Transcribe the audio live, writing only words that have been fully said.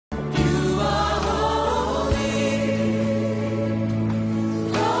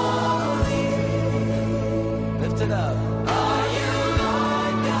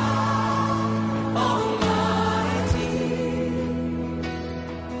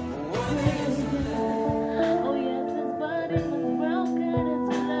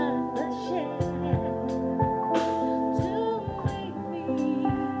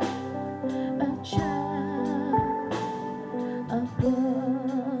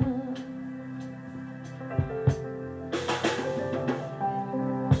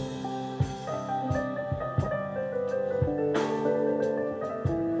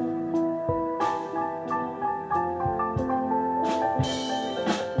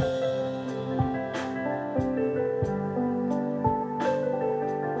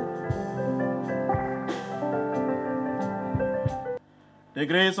The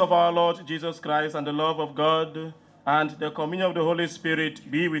grace of our Lord Jesus Christ and the love of God and the communion of the Holy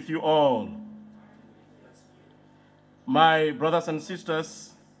Spirit be with you all. My brothers and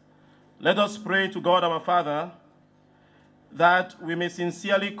sisters, let us pray to God our Father that we may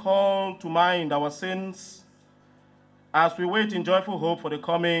sincerely call to mind our sins as we wait in joyful hope for the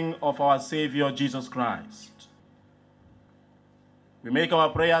coming of our Savior Jesus Christ. We make our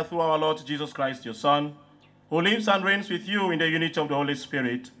prayer through our Lord Jesus Christ, your Son, who lives and reigns with you in the unity of the Holy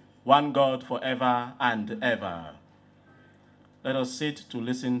Spirit, one God forever and ever. Let us sit to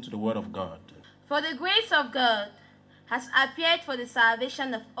listen to the word of God. For the grace of God has appeared for the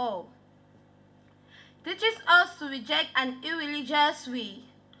salvation of all. Teaches us to reject an irreligious way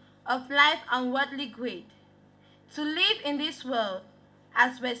of life and worldly greed, to live in this world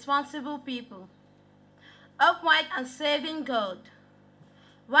as responsible people, upright and serving God,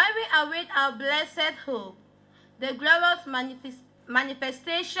 while we await our blessed hope, the glorious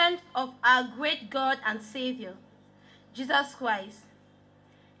manifestation of our great God and Savior, Jesus Christ.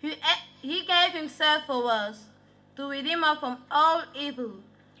 He gave himself for us to redeem us from all evil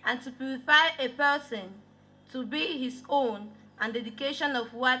and to purify a person to be his own and dedication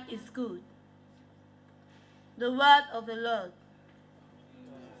of what is good. The word of the Lord.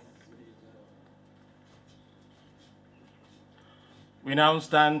 We now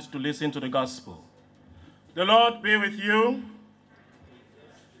stand to listen to the gospel. The Lord be with you.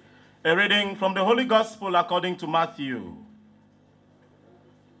 A reading from the Holy Gospel according to Matthew.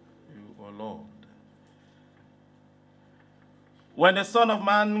 You, O Lord. When the Son of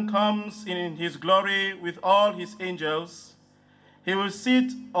Man comes in his glory with all his angels, he will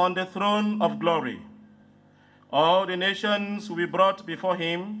sit on the throne of glory. All the nations will be brought before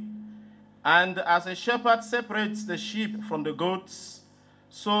him, and as a shepherd separates the sheep from the goats,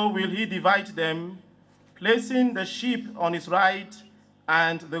 so will he divide them, placing the sheep on his right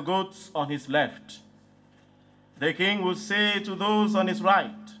and the goats on his left. The king will say to those on his right,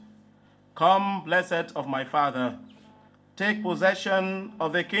 "Come, blessed of my Father, take possession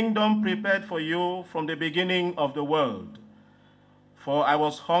of the kingdom prepared for you from the beginning of the world. For I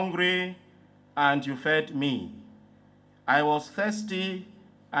was hungry, and you fed me. I was thirsty,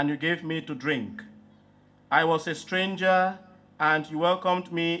 and you gave me to drink. I was a stranger, and you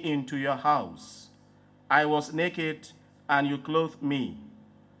welcomed me into your house. I was naked, and you clothed me.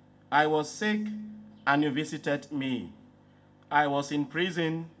 I was sick, and you visited me. I was in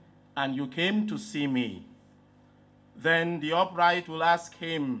prison, and you came to see me." Then the upright will ask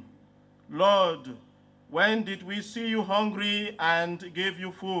him, "Lord, when did we see you hungry and gave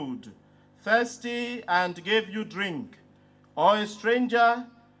you food, thirsty and gave you drink, or a stranger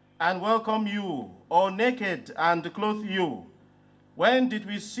and welcome you, or naked and clothe you? When did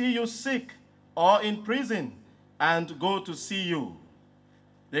we see you sick or in prison and go to see you?"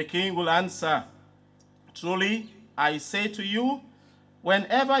 The king will answer, "Truly, I say to you,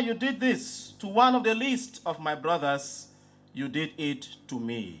 whenever you did this to one of the least of my brothers, you did it to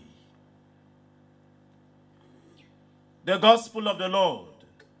me." The Gospel of the Lord.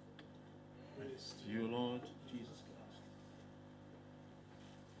 Praise to you, Lord Jesus Christ.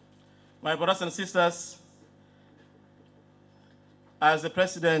 My brothers and sisters, as the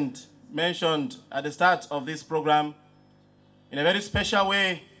President mentioned at the start of this program, in a very special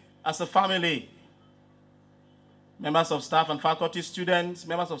way, as a family, members of staff and faculty, students,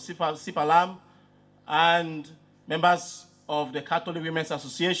 members of SIPALAM, and members of the Catholic Women's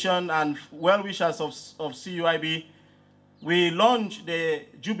Association and well-wishers of CUIB, we launch the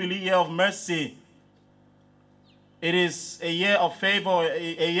Jubilee Year of Mercy. It is a year of favor,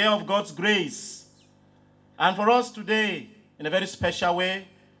 a year of God's grace. And for us today, in a very special way,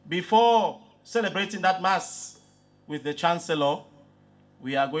 before celebrating that Mass with the Chancellor,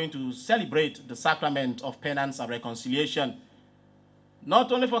 we are going to celebrate the sacrament of penance and reconciliation.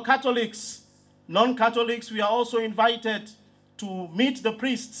 Not only for Catholics, non-Catholics, we are also invited to meet the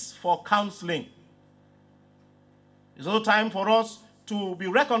priests for counseling. It's also time for us to be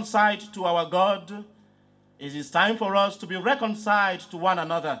reconciled to our God. It is time for us to be reconciled to one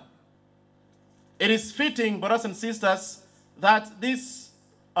another. It is fitting, brothers and sisters, that this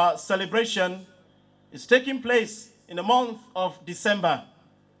celebration is taking place in the month of December.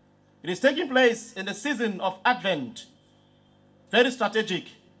 It is taking place in the season of Advent. Very strategic.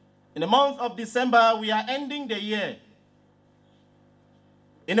 In the month of December, we are ending the year.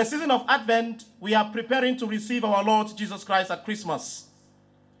 In the season of Advent, we are preparing to receive our Lord Jesus Christ at Christmas.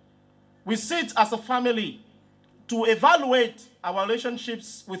 We sit as a family to evaluate our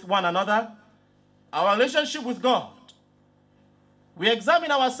relationships with one another, our relationship with God. We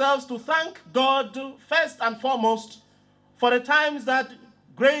examine ourselves to thank God first and foremost for the times that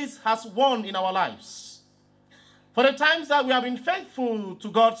grace has won in our lives, for the times that we have been faithful to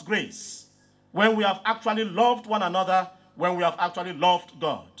God's grace, when we have actually loved one another, when we have actually loved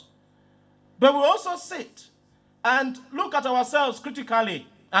God. But we also sit and look at ourselves critically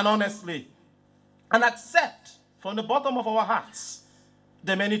and honestly and accept from the bottom of our hearts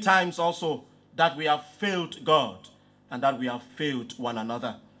the many times also that we have failed God and that we have failed one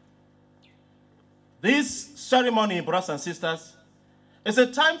another. This ceremony, brothers and sisters, is a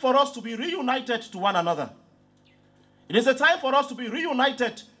time for us to be reunited to one another. It is a time for us to be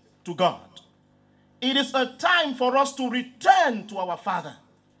reunited to God. It is a time for us to return to our Father.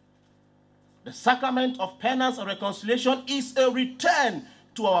 The sacrament of penance and reconciliation is a return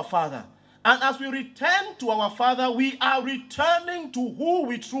to our Father. And as we return to our Father, we are returning to who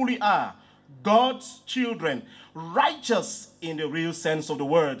we truly are, God's children, righteous in the real sense of the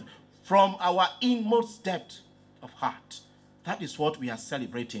word, from our inmost depth of heart. That is what we are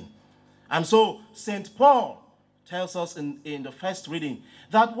celebrating. And so St. Paul tells us in the first reading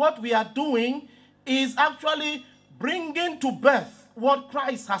that what we are doing is actually bringing to birth what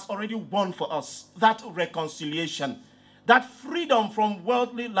Christ has already won for us, that reconciliation, that freedom from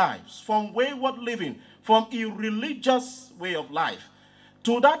worldly lives, from wayward living, from irreligious way of life,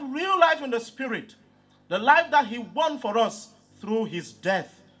 to that real life in the Spirit, the life that he won for us through his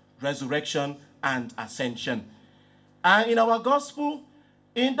death, resurrection, and ascension. And in our gospel,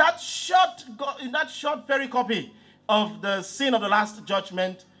 in that short pericope of the sin of the last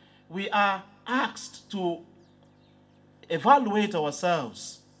judgment, we are asked to evaluate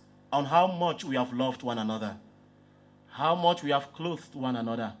ourselves on how much we have loved one another, how much we have clothed one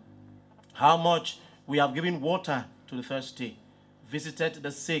another, how much we have given water to the thirsty, visited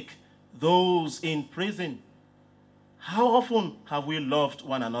the sick, those in prison. How often have we loved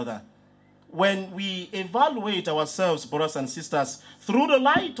one another? When we evaluate ourselves, brothers and sisters, through the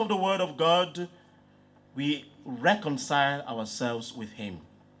light of the Word of God, we reconcile ourselves with him.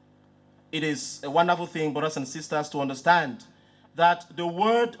 It is a wonderful thing, brothers and sisters, to understand that the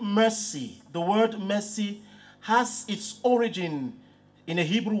word mercy has its origin in a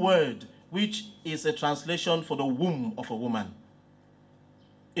Hebrew word, which is a translation for the womb of a woman.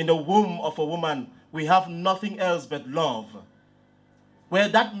 In the womb of a woman, we have nothing else but love, where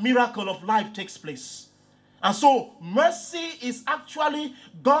that miracle of life takes place. And so, mercy is actually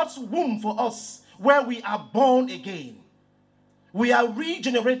God's womb for us, where we are born again. We are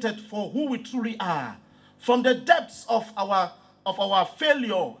regenerated for who we truly are. From the depths of our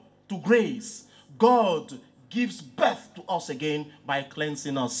failure to grace, God gives birth to us again by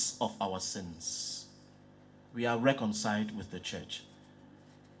cleansing us of our sins. We are reconciled with the church.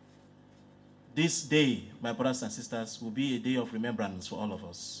 This day, my brothers and sisters, will be a day of remembrance for all of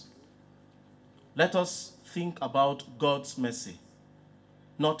us. Let us think about God's mercy,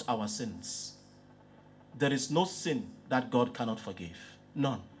 not our sins. There is no sin that God cannot forgive.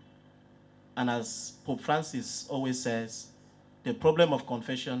 None. And as Pope Francis always says, the problem of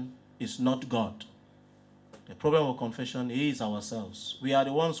confession is not God. The problem of confession is ourselves. We are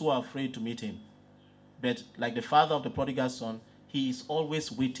the ones who are afraid to meet him. But like the father of the prodigal son, he is always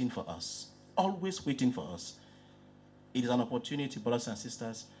waiting for us. Always waiting for us. It is an opportunity, brothers and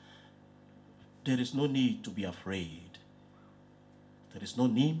sisters. There is no need to be afraid. There's no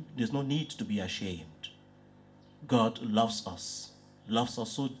need to be ashamed. God loves us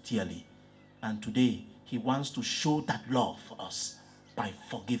so dearly. And today, he wants to show that love for us by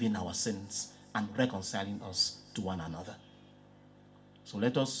forgiving our sins and reconciling us to one another. So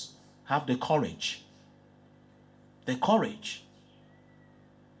let us have the courage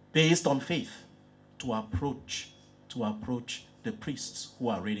based on faith to approach the priests who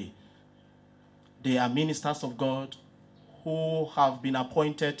are ready. They are ministers of God who have been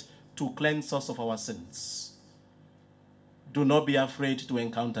appointed to cleanse us of our sins. Do not be afraid to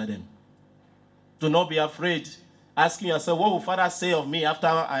encounter them. Do not be afraid asking yourself, what will Father say of me after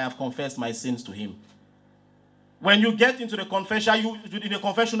I have confessed my sins to him? When you get into the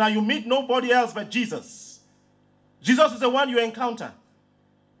confessional, you meet nobody else but Jesus. Jesus is the one you encounter.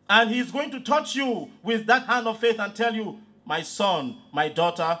 And he's going to touch you with that hand of faith and tell you, my son, my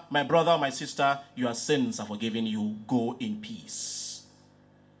daughter, my brother, my sister, your sins are forgiven you. Go in peace.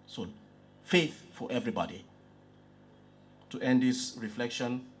 So, faith for everybody. To end this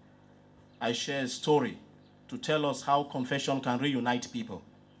reflection, I share a story to tell us how confession can reunite people.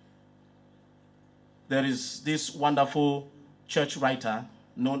 There is this wonderful church writer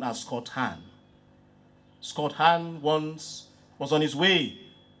known as Scott Hahn. Scott Hahn once was on his way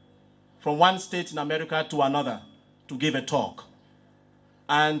from one state in America to another to give a talk.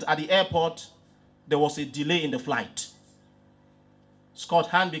 And at the airport, there was a delay in the flight. Scott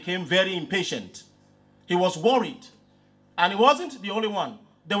Hahn became very impatient. He was worried. And he wasn't the only one.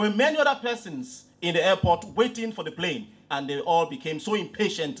 There were many other persons in the airport waiting for the plane, and they all became so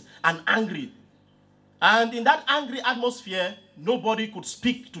impatient and angry. And in that angry atmosphere, nobody could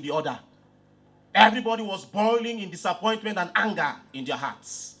speak to the other. Everybody was boiling in disappointment and anger in their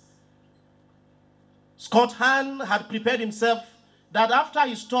hearts. Scott Hahn had prepared himself that after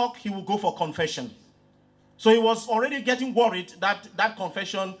his talk, he would go for confession. So he was already getting worried that that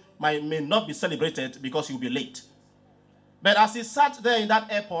confession may not be celebrated because he would be late. But as he sat there in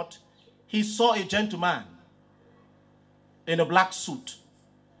that airport, he saw a gentleman in a black suit.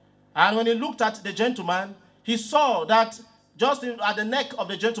 And when he looked at the gentleman, he saw that just at the neck of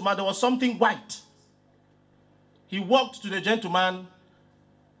the gentleman, there was something white. He walked to the gentleman,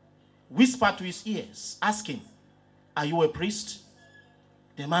 whispered to his ears, asking, "Are you a priest?"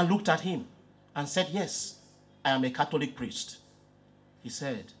 The man looked at him and said, "Yes, I am a Catholic priest." He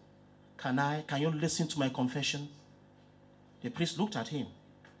said, Can you listen to my confession?" The priest looked at him.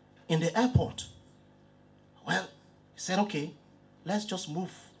 In the airport. Well, he said, "Okay, let's just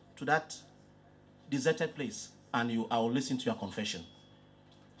move to that deserted place and I will listen to your confession."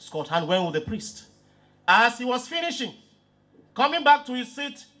 Scott Hahn went with the priest. As he was finishing, coming back to his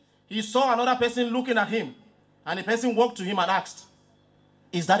seat, he saw another person looking at him. And the person walked to him and asked,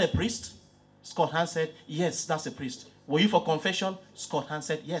 "Is that a priest?" Scott Hahn said, "Yes, that's a priest." "Were you for confession?" Scott Hahn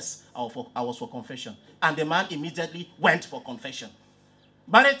said, "Yes, I was for confession." And the man immediately went for confession.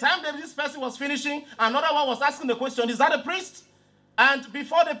 By the time that this person was finishing, another one was asking the question, "Is that a priest?" And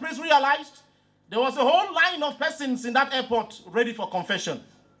before the priest realized, there was a whole line of persons in that airport ready for confession.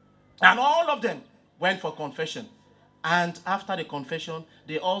 And all of them went for confession. And after the confession,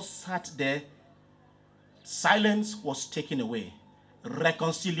 they all sat there. Silence was taken away.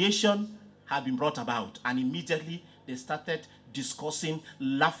 Reconciliation had been brought about. And immediately they started discussing,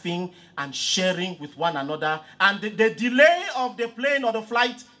 laughing, and sharing with one another. And the delay of the plane or the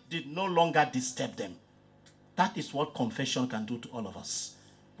flight did no longer disturb them. That is what confession can do to all of us.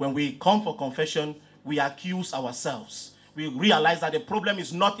 When we come for confession, we accuse ourselves. We realize that the problem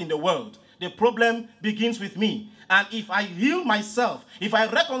is not in the world. The problem begins with me. And if I heal myself, if I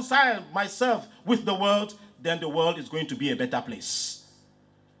reconcile myself with the world, then the world is going to be a better place.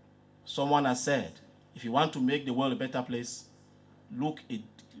 Someone has said, if you want to make the world a better place,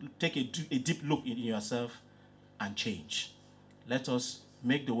 take a deep look in yourself and change. Let us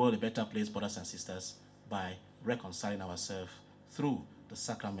make the world a better place, brothers and sisters, by reconciling ourselves through the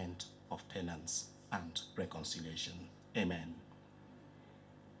sacrament of penance and reconciliation. Amen.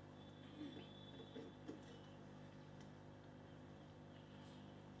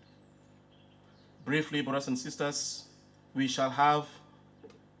 Briefly, brothers and sisters, we shall have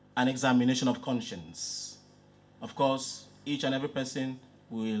an examination of conscience. Of course, each and every person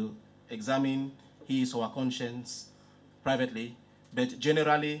will examine his or her conscience privately, but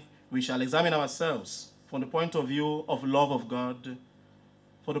generally, we shall examine ourselves from the point of view of love of God,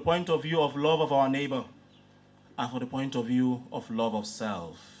 from the point of view of love of our neighbor, and from the point of view of love of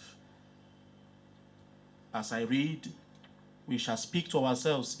self. As I read, we shall speak to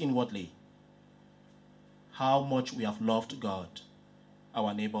ourselves inwardly how much we have loved God,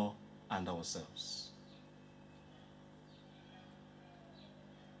 our neighbor, and ourselves.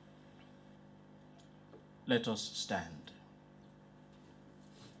 Let us stand.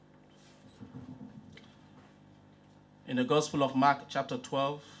 In the Gospel of Mark, chapter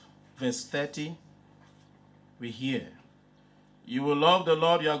 12, verse 30, we hear, "You will love the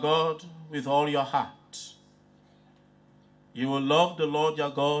Lord your God with all your heart." You will love the Lord your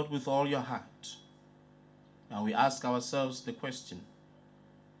God with all your heart. And we ask ourselves the question,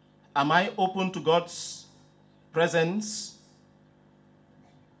 am I open to God's presence?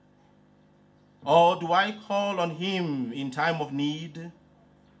 Or do I call on him in time of need?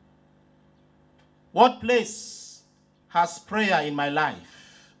 What place has prayer in my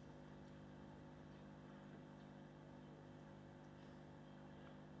life?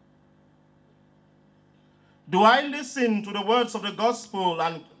 Do I listen to the words of the gospel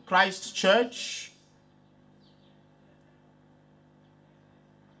and Christ's church?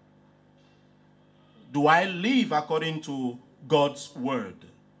 Do I live according to God's word?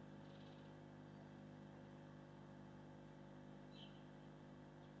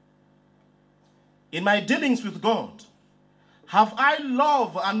 In my dealings with God, have I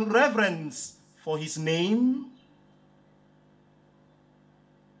love and reverence for his name?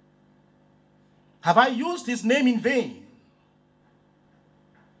 Have I used his name in vain?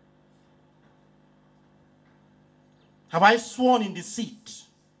 Have I sworn in deceit?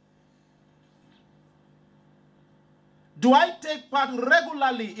 Do I take part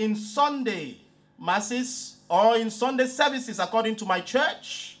regularly in Sunday masses or in Sunday services according to my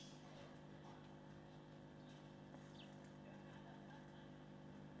church?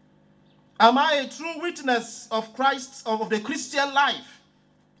 Am I a true witness of Christ, of the Christian life,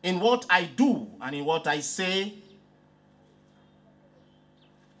 in what I do and in what I say?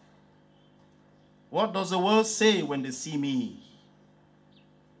 What does the world say when they see me?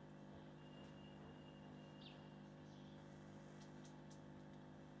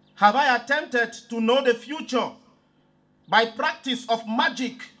 Have I attempted to know the future by practice of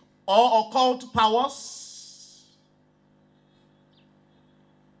magic or occult powers?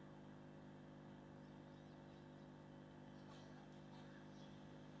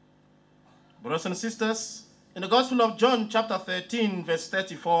 Brothers and sisters, in the Gospel of John chapter 13, verse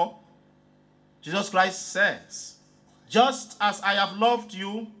 34, Jesus Christ says, "Just as I have loved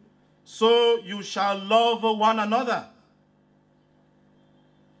you, so you shall love one another."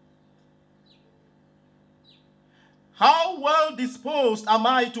 How well disposed am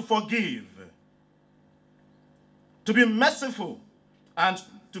I to forgive, to be merciful, and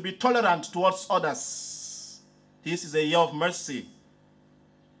to be tolerant towards others? This is a year of mercy.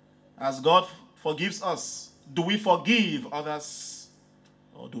 As God forgives us, do we forgive others,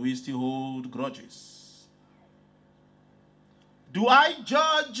 or do we still hold grudges? Do I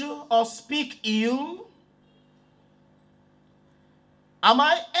judge or speak ill? Am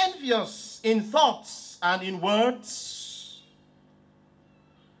I envious in thoughts and in words?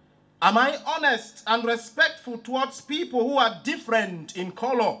 Am I honest and respectful towards people who are different in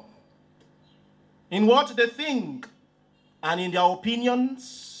color, in what they think, and in their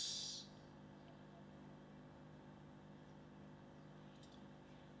opinions?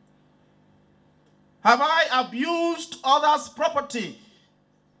 Have I abused others' property?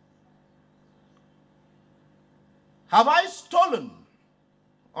 Have I stolen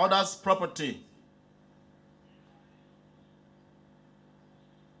others' property?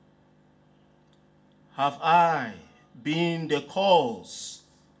 Have I been the cause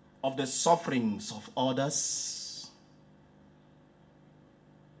of the sufferings of others?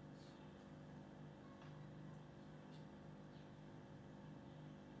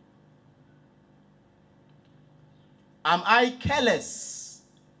 Am I careless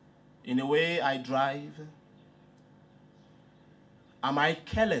in the way I drive? Am I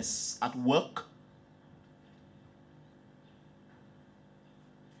careless at work?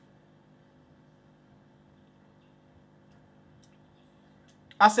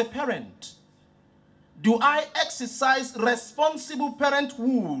 As a parent, do I exercise responsible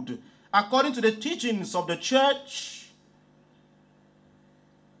parenthood according to the teachings of the church?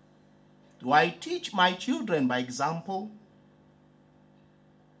 Do I teach my children by example?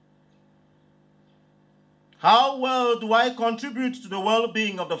 How well do I contribute to the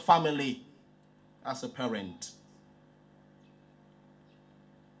well-being of the family as a parent?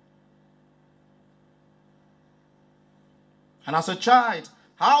 And as a child,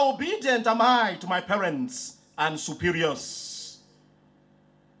 how obedient am I to my parents and superiors?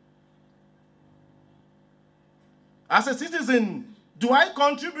 As a citizen, do I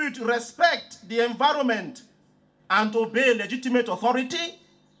contribute to respect the environment and obey legitimate authority?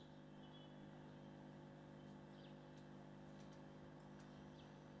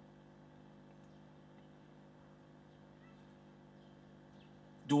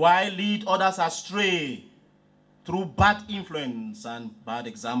 Do I lead others astray through bad influence and bad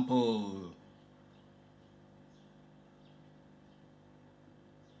example?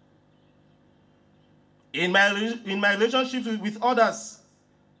 In my relationships with others,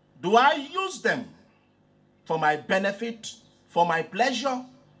 do I use them for my benefit, for my pleasure?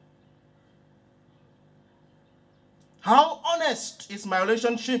 How honest is my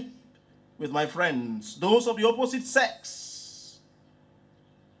relationship with my friends, those of the opposite sex?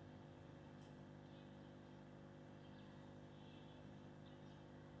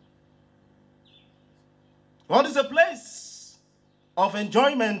 What is the place of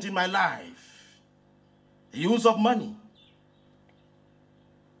enjoyment in my life? The use of money,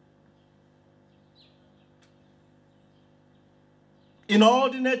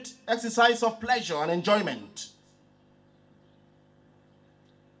 inordinate exercise of pleasure and enjoyment.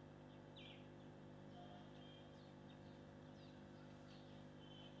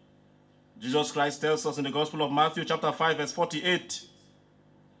 Jesus Christ tells us in the Gospel of Matthew chapter 5 verse 48,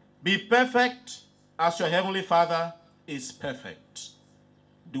 "Be perfect as your heavenly Father is perfect."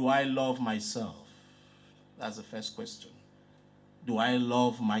 Do I love myself? That's the first question. Do I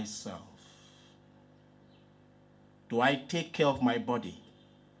love myself? Do I take care of my body?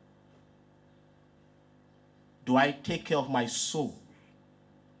 Do I take care of my soul?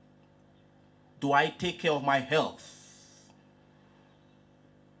 Do I take care of my health?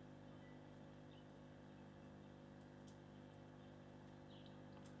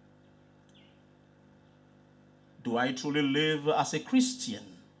 Do I truly live as a Christian?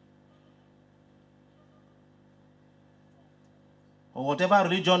 Or whatever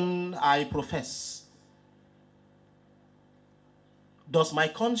religion I profess, does my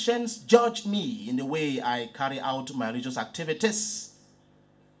conscience judge me in the way I carry out my religious activities?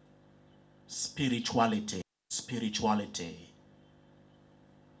 Spirituality, spirituality.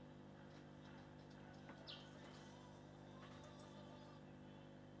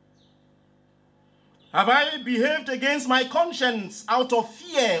 Have I behaved against my conscience out of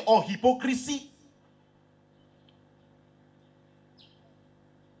fear or hypocrisy?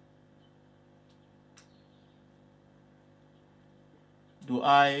 Do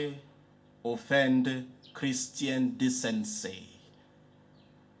I offend Christian decency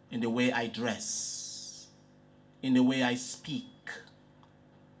in the way I dress, in the way I speak,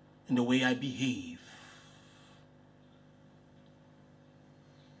 in the way I behave?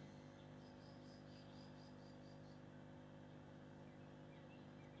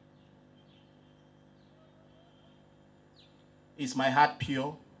 Is my heart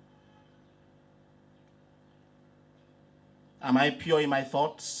pure? Am I pure in my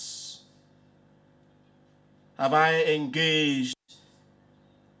thoughts? Have I engaged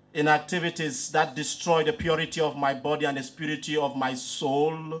in activities that destroy the purity of my body and the purity of my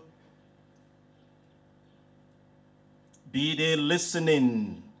soul? Be they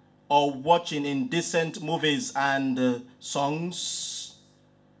listening or watching indecent movies and songs?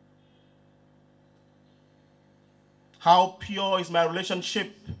 How pure is my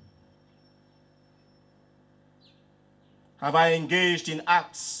relationship? Have I engaged in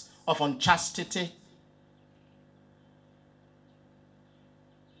acts of unchastity?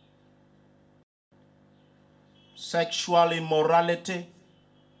 Sexual immorality?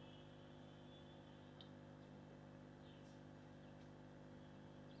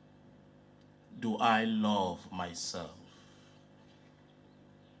 Do I love myself?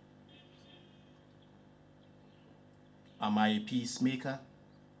 Am I a peacemaker?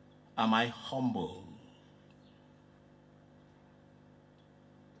 Am I humble?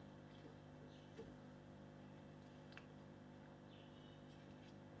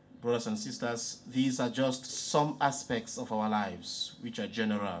 Brothers and sisters, these are just some aspects of our lives which are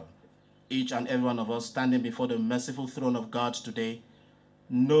general. Each and every one of us standing before the merciful throne of God today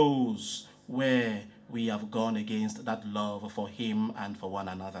knows where we have gone against that love for him and for one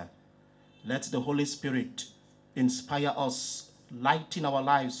another. Let the Holy Spirit inspire us, lighten our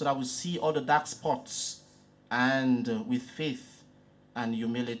lives so that we see all the dark spots and with faith and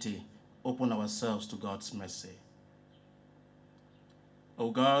humility open ourselves to God's mercy. O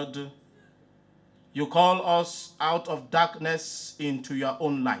God, you call us out of darkness into your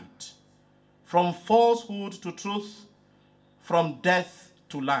own light, from falsehood to truth, from death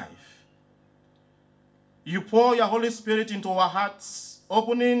to life. You pour your Holy Spirit into our hearts,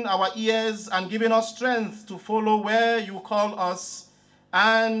 opening our ears and giving us strength to follow where you call us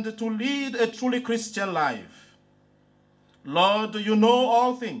and to lead a truly Christian life. Lord, you know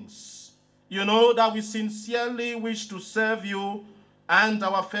all things. You know that we sincerely wish to serve you and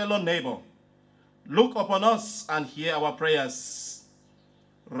our fellow neighbor. Look upon us and hear our prayers.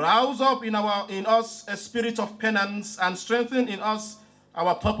 Rouse up in us a spirit of penance and strengthen in us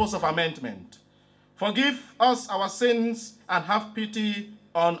our purpose of amendment. Forgive us our sins and have pity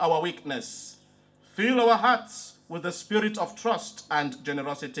on our weakness. Fill our hearts with the spirit of trust and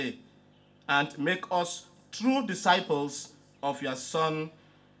generosity, and make us true disciples of your Son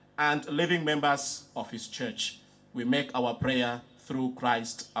and living members of his church. We make our prayer through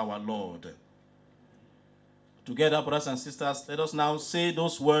Christ our Lord. Together, brothers and sisters, let us now say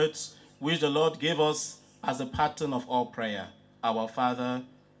those words which the Lord gave us as a pattern of all prayer. Our Father,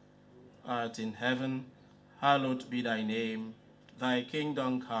 art in heaven, hallowed be thy name. Thy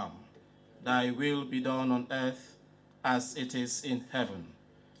kingdom come. Thy will be done on earth as it is in heaven.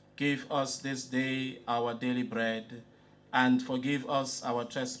 Give us this day our daily bread, and forgive us our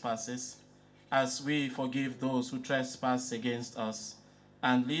trespasses, as we forgive those who trespass against us.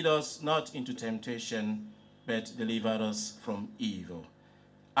 And lead us not into temptation, but deliver us from evil.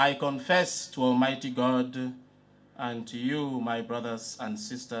 I confess to Almighty God and to you, my brothers and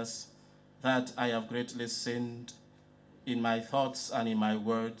sisters, that I have greatly sinned in my thoughts and in my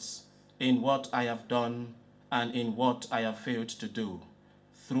words, in what I have done and in what I have failed to do,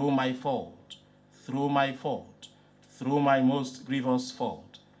 through my fault, through my most grievous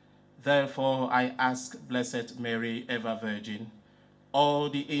fault. Therefore, I ask Blessed Mary, ever Virgin, all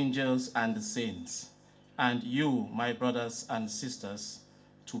the angels and the saints, and you, my brothers and sisters,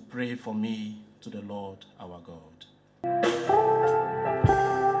 to pray for me to the Lord our God.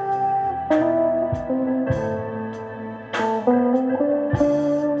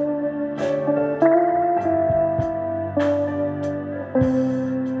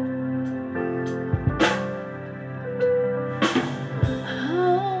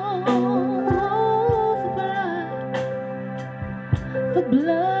 The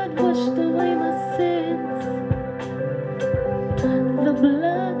blood washed away my sins. The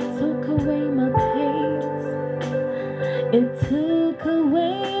blood took away my pains. It took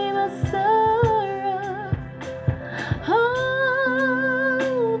away my sorrow. Oh,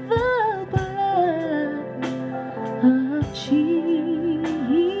 the blood of Jesus.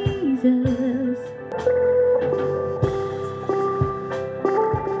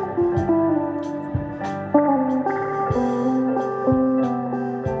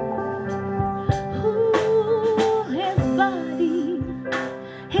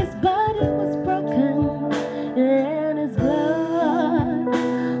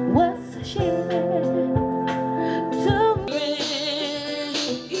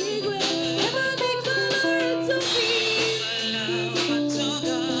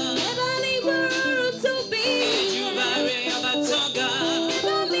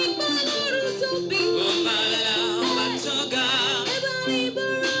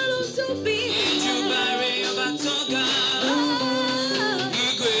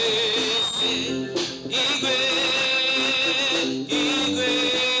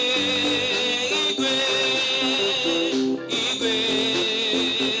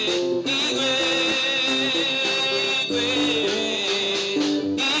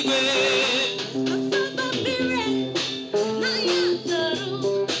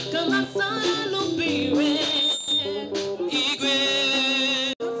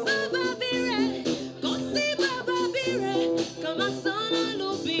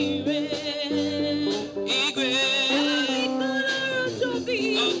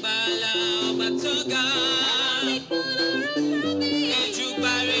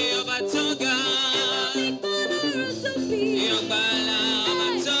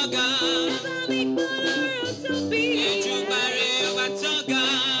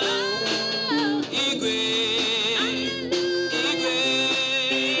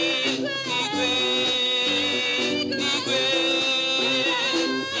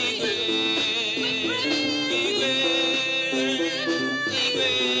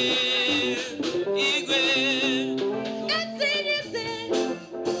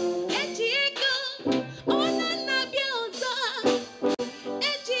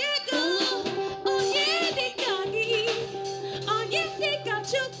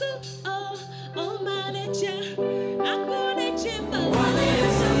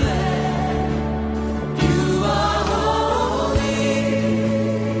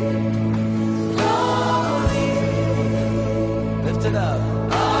 It up.